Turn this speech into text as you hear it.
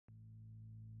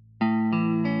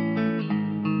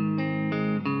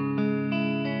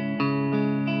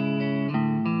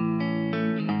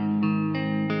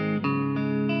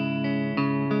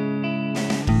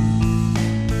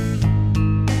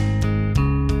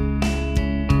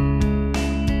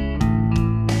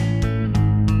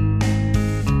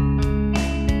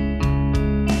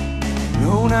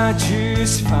I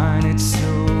just find it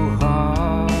so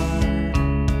hard.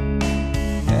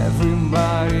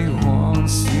 Everybody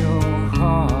wants your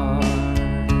heart.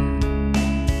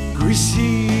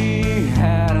 Greasy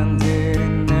had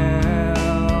anything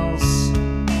else.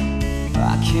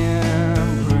 I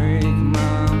can't break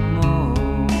my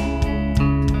mold.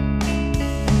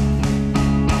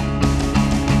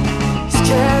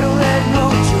 Scared to let no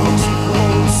jokes and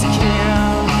cold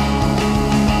skin.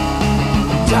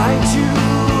 Dying too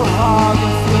hard to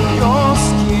feel your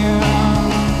skin.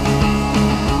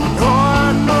 I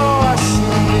know I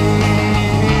should be.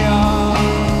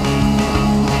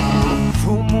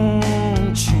 Full moon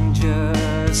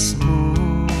changes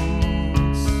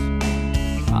moods.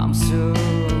 I'm so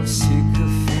sick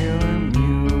of feeling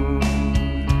mute.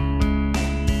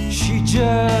 She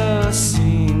just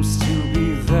seems to be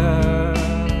there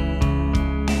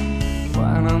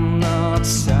when I'm not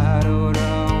sad or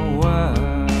unwell.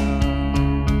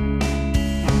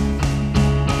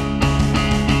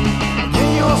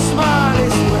 Your smile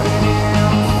is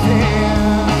wearing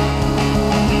thin.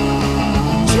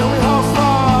 Tell me how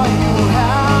far you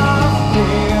have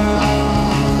been.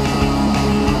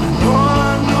 I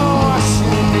know I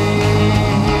should be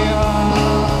here.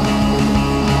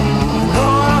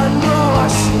 I know I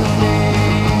should be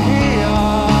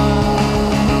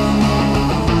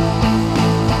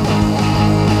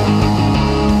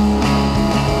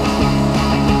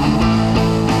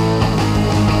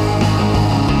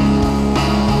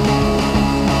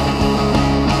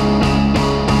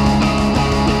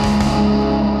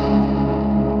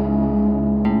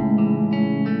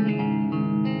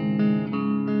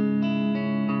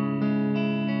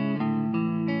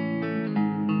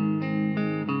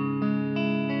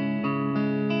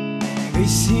They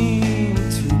seem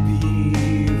to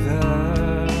be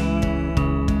there.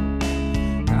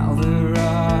 Now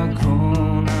they're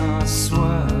gone, I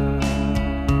swear.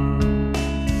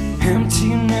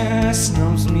 Emptiness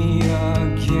numbs me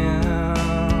again.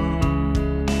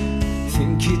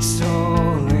 Think it's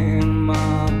all